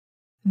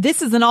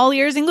This is an All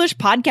Ears English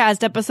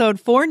podcast, episode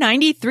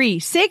 493.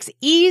 6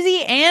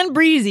 easy and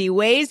breezy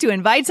ways to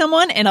invite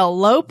someone in a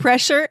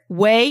low-pressure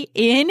way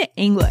in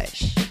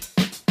English.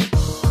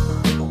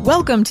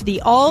 Welcome to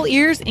the All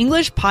Ears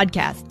English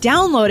podcast,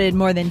 downloaded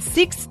more than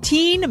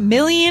 16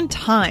 million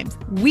times.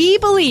 We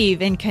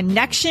believe in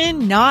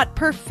connection, not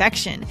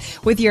perfection,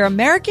 with your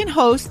American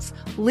hosts,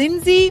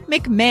 Lindsay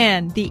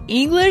McMahon, the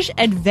English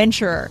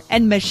adventurer,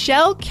 and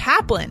Michelle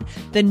Kaplan,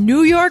 the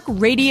New York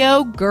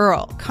radio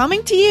girl,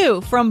 coming to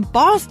you from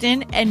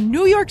Boston and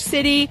New York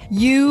City,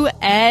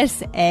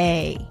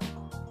 USA.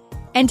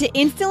 And to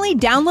instantly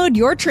download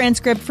your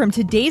transcript from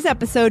today's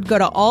episode, go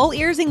to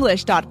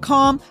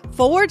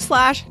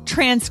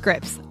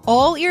allearsenglish.com/transcripts.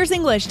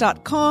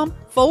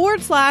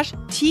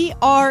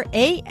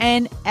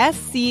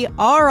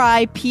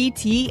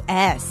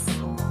 allearsenglish.com/transcripts.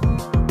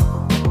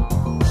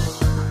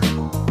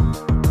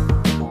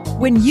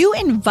 When you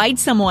invite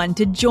someone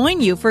to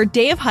join you for a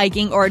day of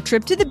hiking or a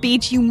trip to the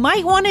beach, you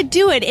might want to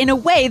do it in a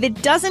way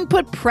that doesn't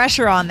put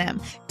pressure on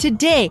them.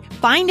 Today,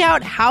 find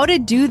out how to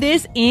do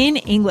this in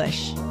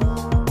English.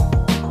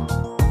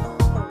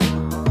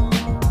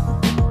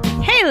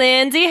 Hey,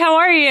 Lindsay, how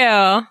are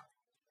you?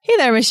 Hey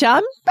there, Michelle.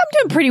 I'm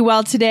doing pretty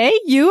well today.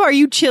 Are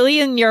you chilly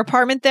in your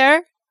apartment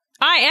there?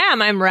 I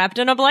am. I'm wrapped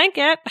in a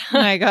blanket. Oh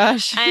my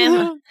gosh.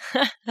 I'm.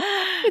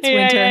 It's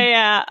winter.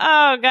 Yeah.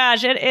 Oh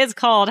gosh, it is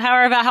cold.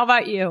 How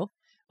about you?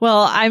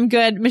 Well, I'm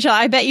good. Michelle,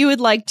 I bet you would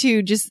like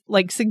to just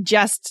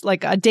suggest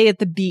a day at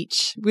the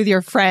beach with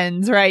your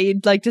friends, right?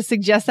 You'd like to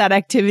suggest that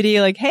activity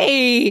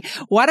hey,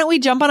 why don't we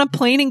jump on a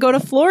plane and go to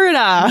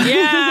Florida?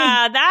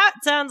 Yeah, that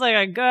sounds like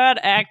a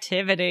good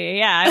activity.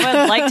 Yeah,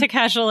 I would like to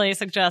casually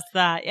suggest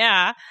that.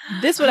 Yeah.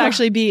 This would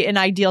actually be an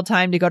ideal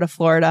time to go to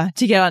Florida,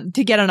 to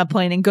get on a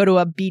plane and go to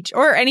a beach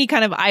or any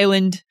kind of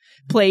island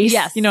place.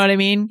 Yes. You know what I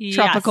mean? Yes.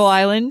 Tropical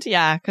island.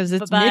 Yeah, because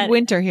it's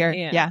midwinter here.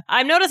 Yeah.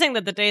 I'm noticing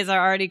that the days are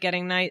already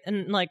getting night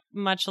and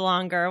much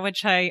longer,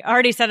 which I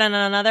already said in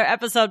another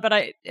episode, but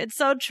it's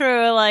so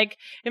true.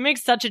 It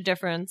makes such a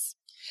difference.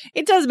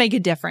 It does make a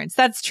difference.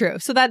 That's true.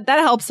 So that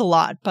helps a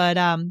lot. But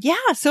yeah.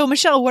 So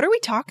Michelle, what are we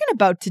talking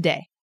about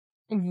today?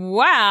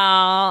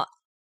 Well,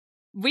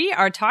 we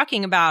are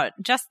talking about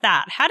just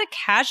that, how to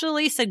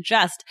casually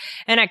suggest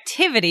an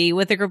activity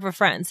with a group of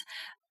friends.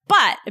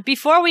 But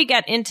before we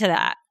get into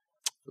that,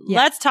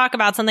 let's talk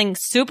about something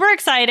super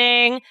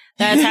exciting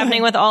that's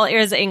happening with All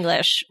Ears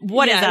English.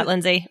 What is that,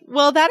 Lindsay?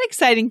 Well, that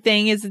exciting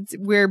thing is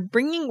we're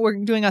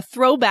doing a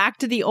throwback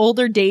to the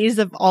older days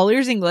of All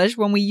Ears English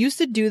when we used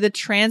to do the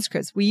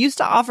transcripts. We used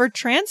to offer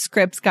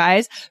transcripts,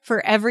 guys,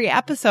 for every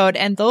episode,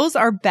 and those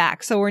are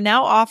back. So we're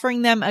now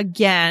offering them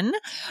again.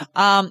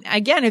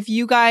 Again, if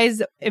you buy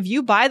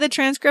the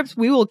transcripts,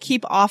 we will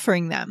keep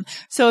offering them.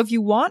 So if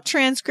you want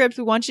transcripts,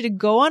 we want you to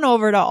go on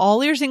over to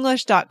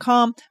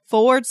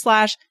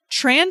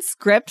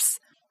allearsenglish.com/transcripts.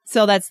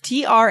 So that's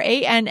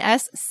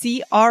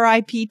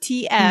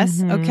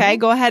TRANSCRIPTS. Okay.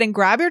 Go ahead and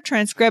grab your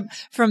transcript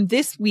from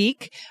this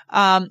week,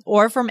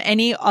 or from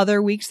any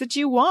other weeks that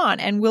you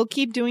want. And we'll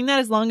keep doing that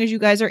as long as you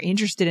guys are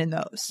interested in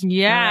those.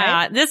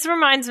 Yeah. Right? This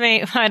reminds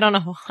me, I don't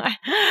know why.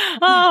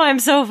 Oh, I'm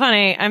so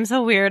funny. I'm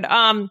so weird.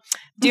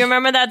 Do you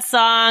remember that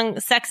song,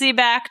 Sexy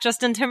Back,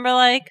 Justin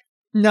Timberlake?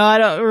 No, I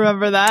don't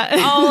remember that.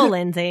 Oh,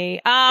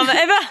 Lindsay. Well,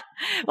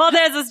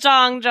 there's a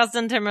song,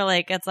 Justin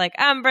Timberlake. It's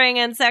I'm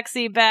bringing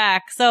sexy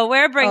back. So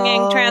we're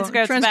bringing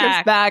transcripts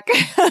back.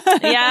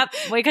 Yep.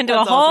 We can do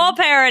a whole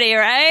parody,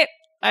 right?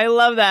 I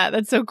love that.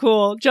 That's so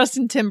cool.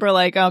 Justin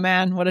Timberlake. Oh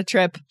man, what a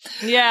trip.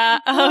 Yeah.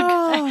 Okay.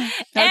 Oh,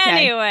 okay.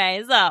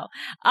 Anyway, so,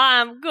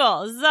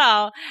 cool.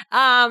 So,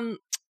 a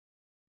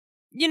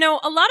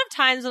lot of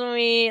times when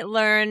we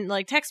learn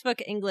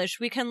textbook English,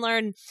 we can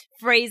learn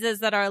phrases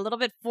that are a little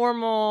bit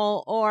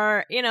formal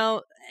or,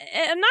 not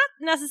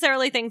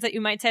necessarily things that you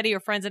might say to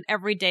your friends in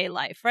everyday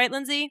life. Right,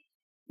 Lindsay?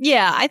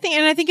 Yeah, I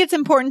think it's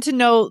important to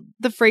know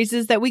the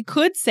phrases that we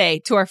could say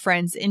to our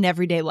friends in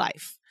everyday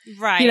life.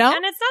 Right.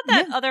 And it's not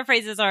that other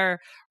phrases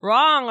are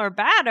wrong or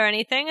bad or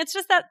anything. It's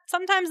just that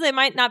sometimes they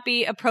might not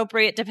be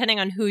appropriate depending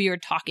on who you're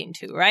talking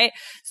to, right?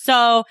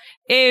 So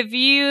if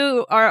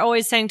you are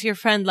always saying to your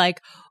friend,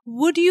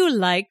 would you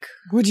like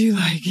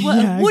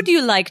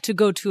to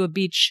go to a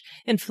beach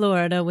in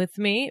Florida with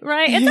me?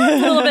 Right? It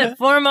sounds a little bit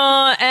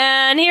formal.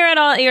 And here at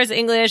All Ears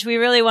English, we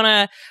really want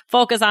to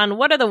focus on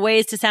what are the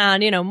ways to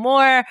sound,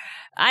 more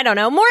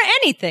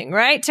anything,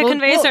 right? To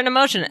convey a certain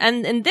emotion.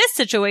 And in this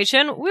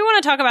situation, we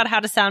want to talk about how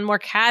to sound more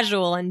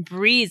casual and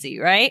breezy,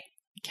 right?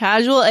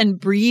 Casual and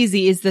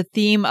breezy is the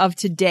theme of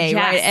today, yes.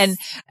 Right? And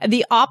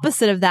the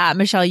opposite of that,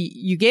 Michelle,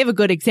 you gave a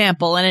good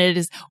example, and it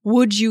is,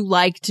 would you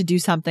like to do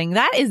something?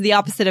 That is the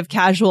opposite of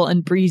casual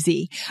and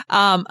breezy.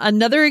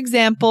 Another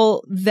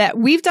example that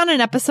we've done an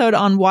episode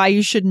on why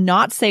you should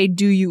not say,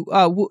 do you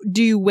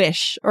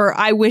wish, or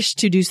I wish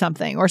to do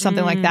something, or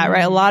something like that,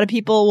 right? A lot of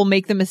people will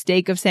make the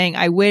mistake of saying,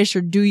 I wish,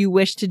 or do you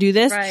wish to do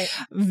this? Right.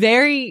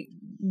 Very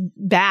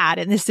bad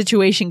in this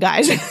situation,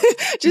 guys.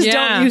 Just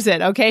don't use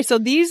it. Okay. So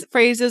these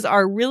phrases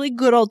are really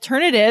good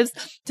alternatives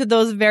to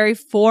those very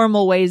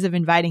formal ways of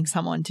inviting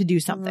someone to do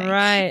something.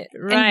 Right.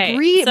 And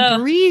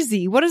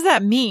breezy. What does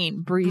that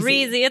mean?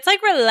 Breezy. It's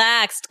like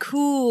relaxed,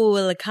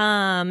 cool,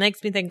 calm.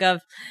 Makes me think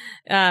of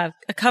a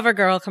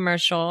CoverGirl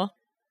commercial.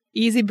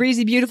 Easy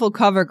breezy, beautiful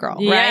CoverGirl, right?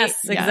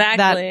 Yes,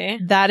 exactly.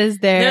 That is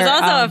there. There's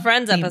also a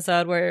Friends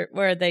episode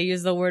where they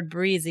use the word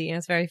breezy, and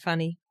it's very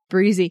funny.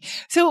 Breezy.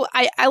 So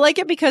I like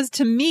it because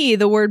to me,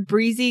 the word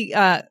breezy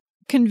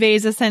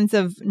conveys a sense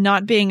of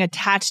not being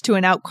attached to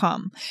an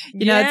outcome.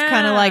 You know, it's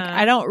kind of like,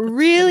 I don't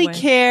really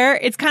care.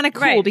 It's kind of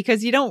cool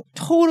because you don't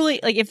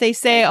totally, like if they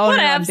say, oh, no,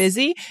 I'm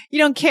busy, you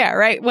don't care,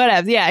 right?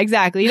 Whatever. Yeah,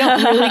 exactly. You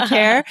don't really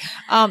care.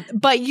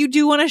 But you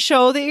do want to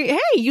show that, hey,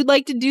 you'd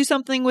like to do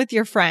something with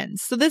your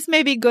friends. So this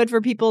may be good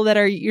for people that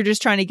you're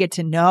just trying to get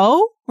to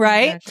know.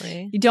 Right?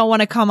 Exactly. You don't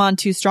want to come on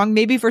too strong.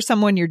 Maybe for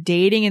someone you're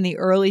dating in the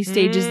early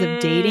stages of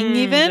dating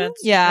even.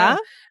 Yeah.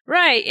 True.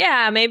 Right.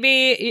 Yeah.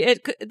 Maybe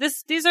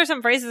these are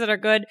some phrases that are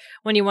good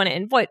when you want to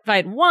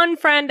invite one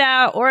friend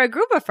out or a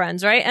group of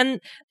friends, right?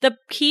 And the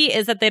key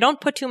is that they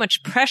don't put too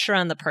much pressure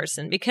on the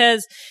person,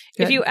 because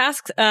if you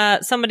ask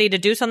somebody to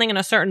do something in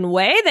a certain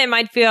way, they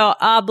might feel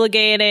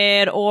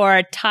obligated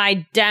or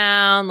tied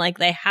down, like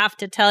they have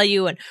to tell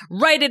you and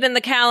write it in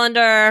the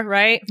calendar,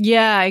 right?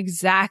 Yeah,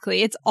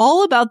 exactly. It's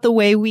all about the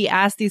way we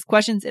ask these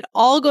questions. It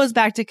all goes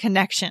back to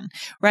connection,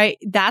 right?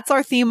 That's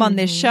our theme on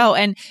this show.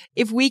 And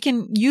if we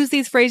can use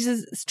these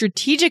phrases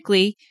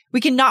strategically, we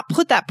can not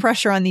put that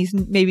pressure on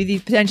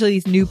potentially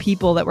these new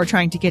people that we're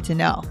trying to get to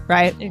know,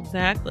 right?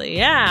 Exactly.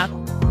 Yeah.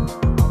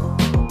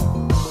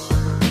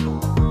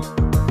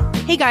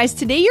 Hey guys,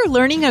 today you're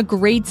learning a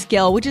great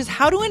skill, which is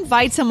how to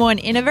invite someone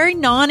in a very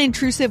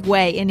non-intrusive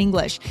way in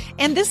English.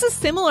 And this is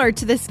similar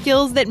to the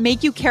skills that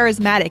make you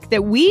charismatic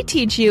that we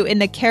teach you in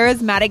the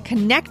Charismatic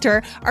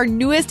Connector, our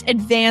newest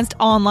advanced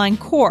online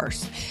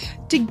course.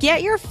 To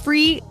get your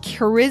free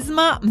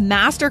Charisma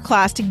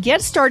Masterclass to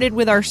get started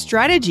with our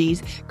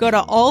strategies, go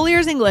to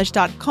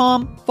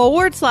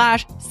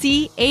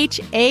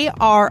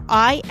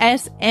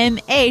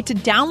allearsenglish.com/CHARISMA to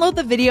download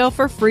the video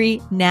for free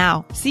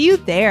now. See you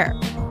there.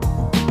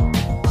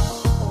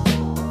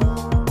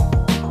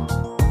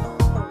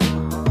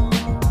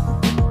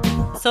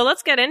 So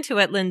let's get into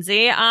it,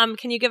 Lindsay.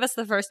 Can you give us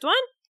the first one?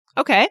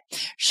 Okay.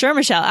 Sure,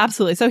 Michelle.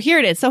 Absolutely. So here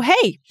it is. So,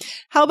 hey,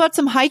 how about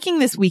some hiking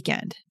this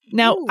weekend?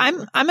 Now,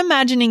 I'm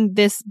imagining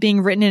this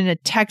being written in a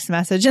text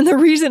message. And the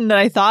reason that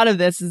I thought of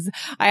this is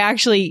I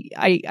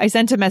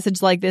sent a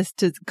message like this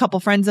to a couple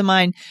friends of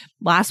mine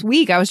last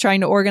week. I was trying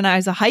to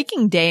organize a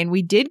hiking day, and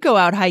we did go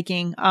out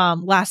hiking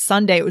last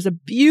Sunday. It was a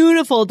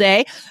beautiful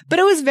day, but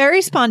it was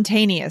very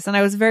spontaneous, and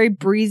I was very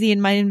breezy in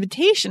my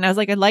invitation. I was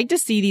like, I'd like to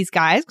see these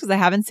guys because I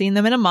haven't seen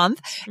them in a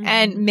month,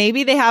 and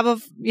maybe they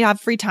have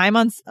free time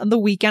on the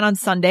weekend on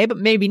Sunday, but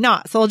maybe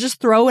not. So I'll just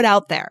throw it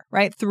out there,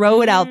 right?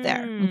 Throw it out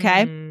there.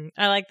 Okay.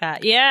 I like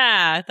that.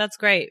 Yeah, that's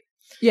great.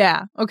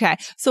 Yeah. Okay.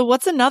 So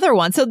what's another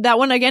one? So that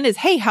one again is,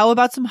 hey, how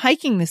about some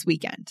hiking this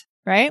weekend?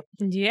 Right?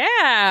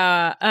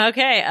 Yeah.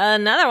 Okay.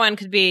 Another one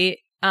could be,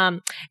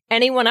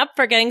 anyone up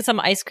for getting some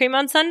ice cream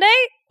on Sunday?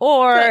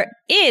 Or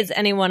is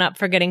anyone up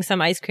for getting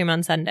some ice cream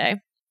on Sunday?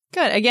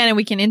 Good. Again, and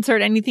we can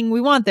insert anything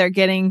we want there,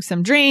 getting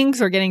some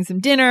drinks or getting some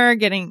dinner,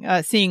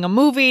 seeing a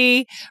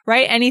movie,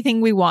 right? Anything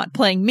we want,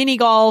 playing mini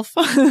golf.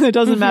 It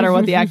doesn't matter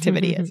what the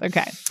activity is.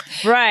 Okay.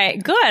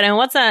 Right. Good. And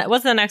what's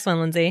the next one,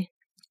 Lindsay?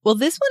 Well,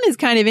 this one is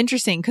kind of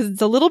interesting because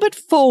it's a little bit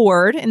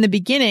forward in the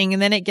beginning,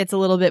 and then it gets a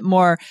little bit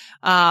more,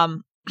 a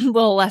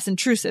little less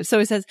intrusive. So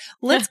it says,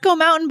 let's go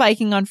mountain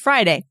biking on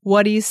Friday.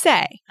 What do you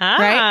say?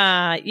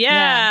 Right?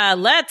 Yeah.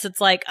 Let's. It's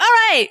like, all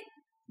right.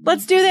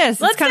 Let's do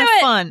this. It's kind of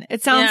fun.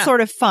 It sounds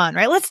sort of fun,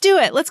 right? Let's do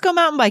it. Let's go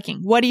mountain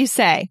biking. What do you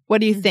say?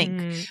 What do you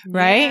think?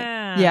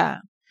 Right? Yeah.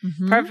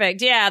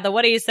 Perfect. Yeah. The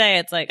what do you say?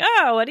 It's like,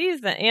 oh, what do you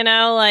think? You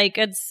know, like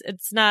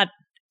it's not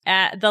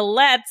at the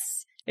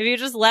let's. If you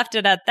just left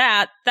it at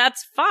that,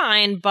 that's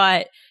fine,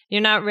 but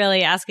you're not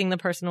really asking the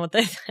person what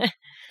they think.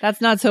 That's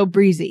not so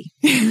breezy.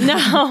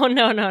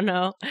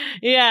 No.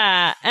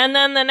 Yeah. And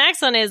then the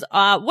next one is,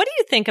 what do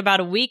you think about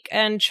a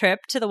weekend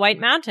trip to the White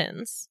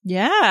Mountains?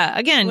 Yeah.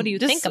 Again, what do you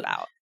think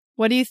about?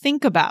 What do you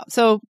think about?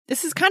 So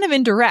this is kind of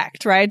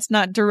indirect, right? It's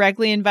not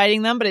directly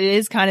inviting them, but it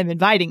is kind of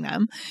inviting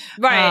them.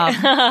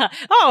 Right.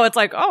 It's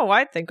like,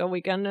 I think a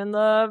weekend in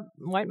the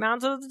White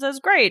Mountains is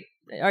great.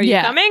 Are you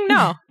coming?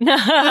 No.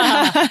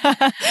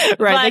 Right.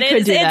 But they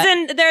could do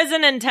that. There's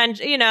an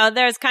intention,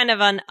 there's kind of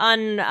an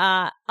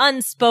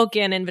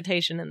unspoken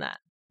invitation in that.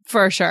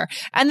 For sure.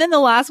 And then the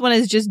last one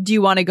is just, do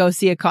you want to go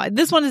see a concert?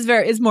 This one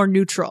is more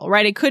neutral,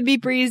 right? It could be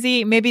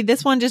breezy. Maybe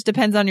this one just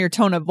depends on your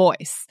tone of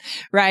voice,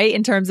 right?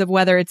 In terms of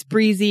whether it's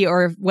breezy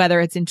or whether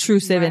it's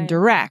intrusive and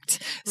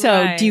direct.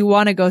 So do you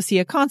want to go see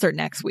a concert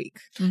next week?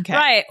 Okay.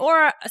 Right.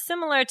 Or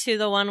similar to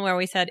the one where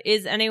we said,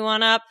 is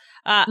anyone up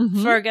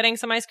for getting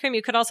some ice cream?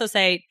 You could also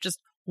say, just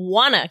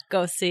want to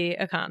go see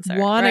a concert.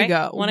 Want to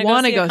go. Want to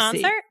go see a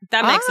concert?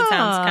 That makes it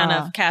sound kind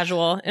of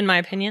casual, in my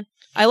opinion.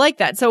 I like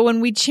that. So when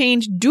we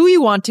change do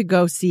you want to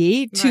go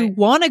see to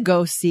want to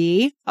go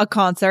see a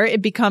concert,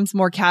 it becomes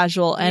more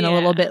casual and a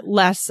little bit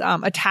less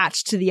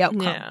attached to the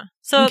outcome. Yeah.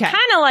 So kind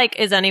of like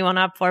is anyone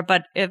up for,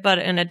 but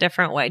in a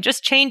different way,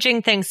 just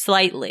changing things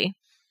slightly.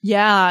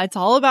 Yeah, it's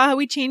all about how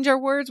we change our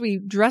words. We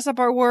dress up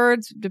our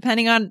words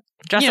depending on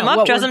dress them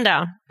up, dress them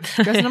down.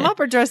 Dressing them up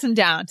or dress them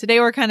down. Today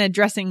we're kind of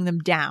dressing them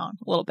down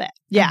a little bit.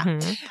 Yeah.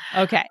 Mm-hmm.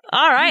 Okay.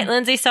 All right,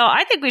 Lindsay. So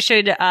I think we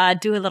should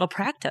do a little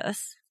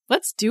practice.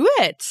 Let's do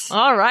it.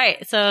 All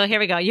right. So here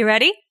we go. You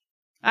ready?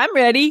 I'm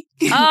ready.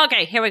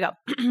 Okay, here we go.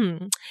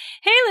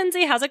 Hey,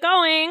 Lindsay, how's it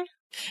going?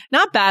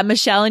 Not bad,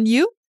 Michelle. And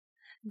you?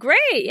 Great.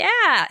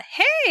 Yeah.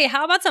 Hey,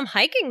 how about some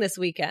hiking this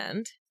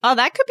weekend? Oh,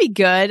 that could be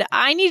good.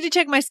 I need to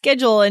check my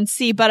schedule and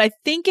see, but I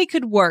think it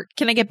could work.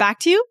 Can I get back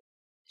to you?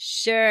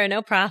 Sure.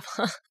 No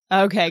problem.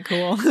 Okay,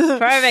 cool.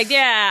 Perfect.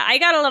 Yeah. I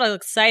got a little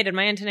excited.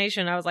 My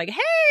intonation, I was like,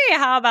 hey,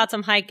 how about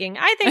some hiking?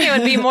 I think it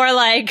would be more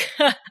like,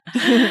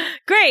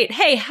 great.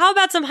 Hey, how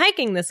about some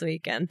hiking this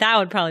weekend? That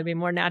would probably be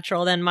more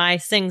natural than my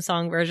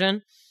sing-song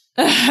version.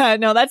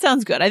 No, that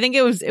sounds good. I think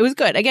it was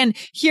good. Again,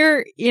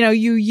 here,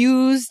 you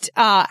used,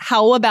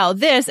 how about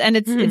this? And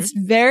it's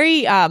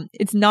very,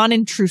 it's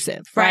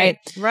non-intrusive, right?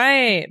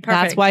 Right. Perfect.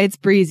 That's why it's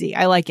breezy.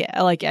 I like it.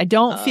 I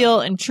don't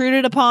feel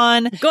intruded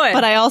upon. Good.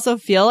 But I also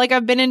feel like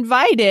I've been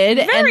invited.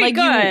 Very and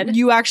good.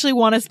 You actually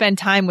want to spend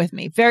time with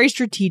me. Very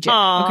strategic.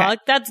 Oh, okay.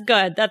 That's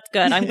good.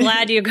 I'm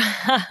glad you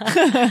got,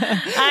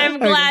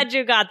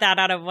 you got that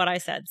out of what I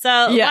said. So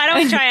why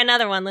don't we try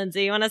another one,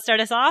 Lindsay? You want to start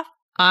us off?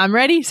 I'm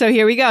ready. So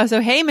here we go.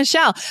 So, hey,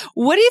 Michelle,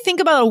 what do you think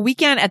about a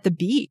weekend at the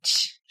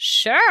beach?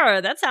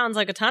 Sure. That sounds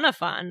like a ton of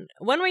fun.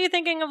 When were you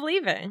thinking of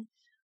leaving?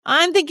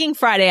 I'm thinking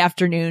Friday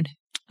afternoon.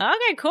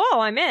 Okay, cool.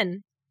 I'm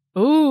in.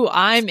 Ooh,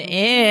 I'm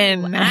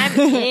in. I'm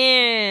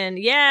in.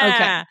 Yeah.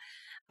 Okay.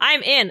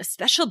 I'm in.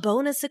 Special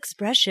bonus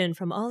expression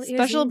from All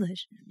Ears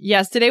English.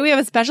 Yes, today we have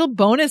a special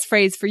bonus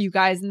phrase for you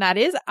guys, and that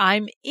is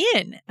I'm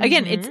in.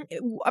 Again,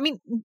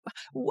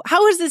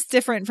 how is this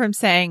different from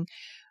saying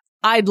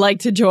I'd like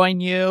to join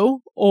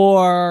you,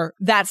 or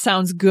that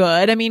sounds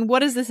good? I mean,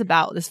 what is this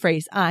about, this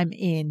phrase, I'm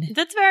in?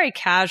 That's very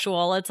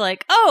casual. It's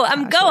like, oh,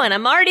 I'm going.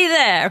 I'm already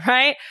there,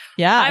 right?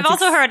 Yeah. I've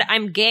also heard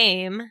I'm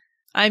game.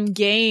 I'm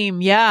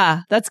game.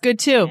 Yeah, that's good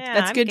too. Yeah,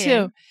 that's good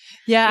game. too.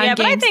 Yeah,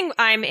 but I think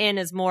I'm in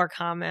is more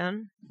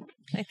common.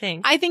 I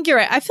think you're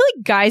right. I feel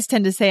like guys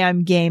tend to say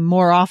I'm game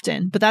more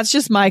often, but that's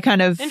just my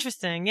kind of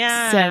interesting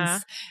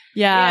sense.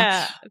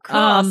 Yeah.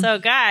 Cool. So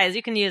guys,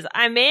 you can use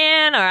I'm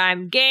in or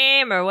I'm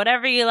game or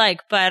whatever you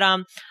like. But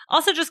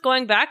also just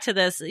going back to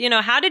this,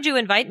 how did you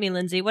invite me,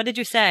 Lindsay? What did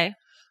you say?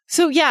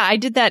 So yeah, I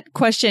did that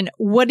question.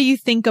 What do you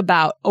think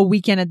about a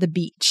weekend at the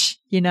beach?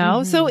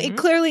 So it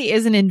clearly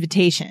is an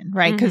invitation,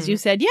 right? Because you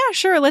said, yeah,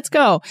 sure, let's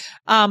go.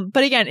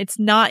 But again, it's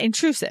not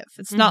intrusive.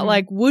 It's not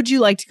like, would you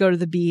like to go to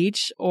the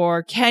beach?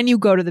 Or can you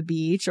go to the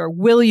beach? Or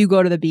will you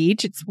go to the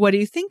beach? It's what do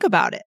you think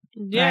about it?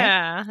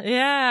 Yeah. Right?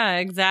 Yeah,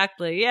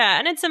 exactly. Yeah.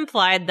 And it's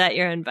implied that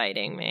you're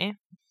inviting me.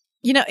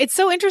 It's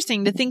so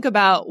interesting to think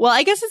about. Well,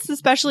 I guess it's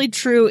especially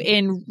true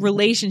in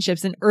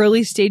relationships, in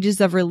early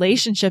stages of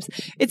relationships.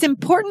 It's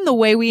important the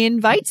way we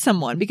invite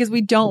someone because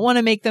we don't want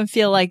to make them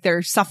feel like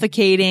they're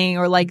suffocating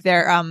or like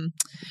they're,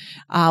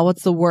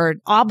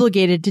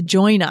 obligated to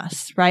join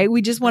us, right?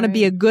 We just want to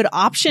be a good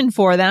option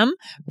for them,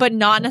 but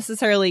not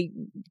necessarily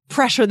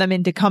pressure them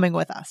into coming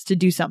with us to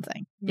do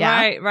something.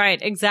 Yeah. Right.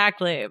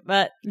 Exactly.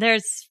 But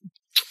that's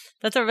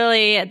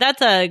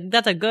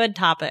a good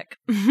topic.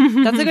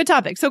 That's a good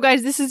topic. So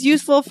guys, this is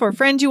useful for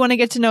friends you want to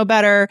get to know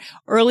better,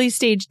 early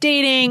stage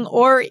dating,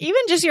 or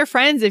even just your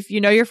friends. If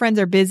your friends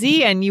are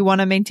busy and you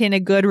want to maintain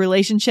a good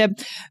relationship,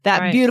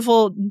 that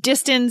beautiful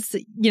distance,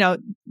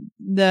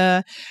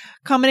 the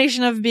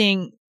combination of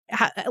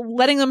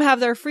letting them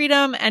have their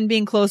freedom and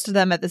being close to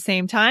them at the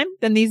same time,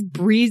 then these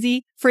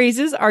breezy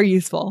phrases are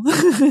useful.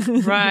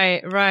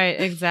 Right,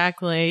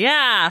 exactly.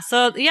 Yeah.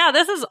 So yeah,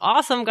 this is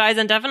awesome, guys.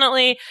 And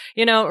definitely,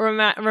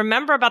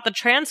 remember about the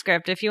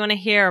transcript if you want to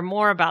hear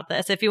more about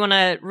this, if you want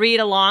to read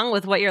along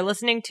with what you're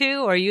listening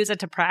to or use it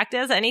to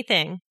practice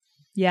anything.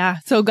 Yeah.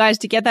 So guys,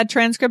 to get that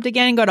transcript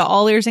again, go to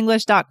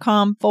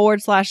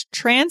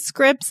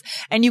allearsenglish.com/transcripts.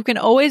 And you can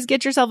always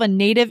get yourself a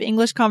native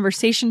English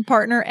conversation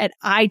partner at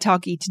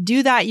italki. To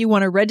do that, you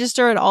want to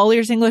register at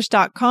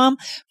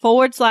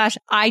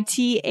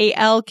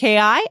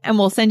allearsenglish.com/ITALKI, and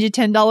we'll send you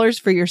 $10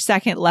 for your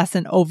second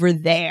lesson over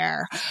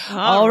there.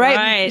 All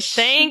right.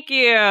 Thank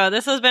you.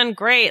 This has been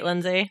great,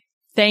 Lindsay.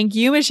 Thank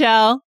you,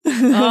 Michelle.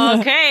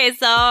 Okay.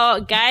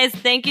 So guys,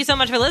 thank you so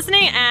much for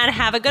listening and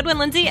have a good one,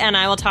 Lindsay. And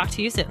I will talk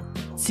to you soon.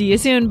 See you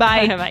soon.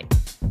 Bye. Bye.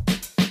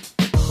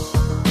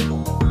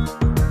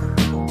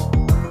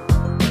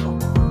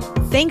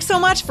 Thanks so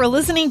much for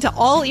listening to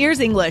All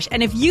Ears English.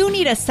 And if you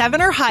need a 7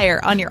 or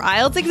higher on your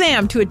IELTS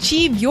exam to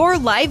achieve your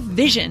life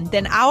vision,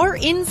 then our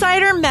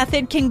Insider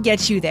Method can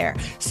get you there.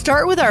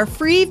 Start with our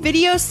free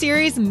video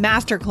series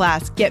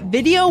masterclass. Get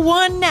video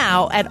 1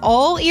 now at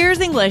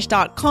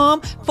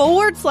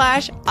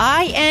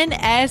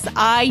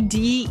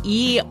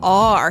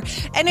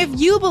allearsenglish.com/INSIDER. And if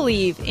you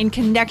believe in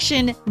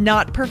connection,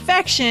 not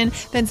perfection,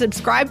 then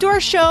subscribe to our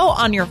show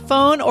on your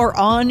phone or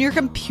on your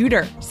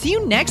computer. See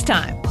you next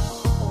time.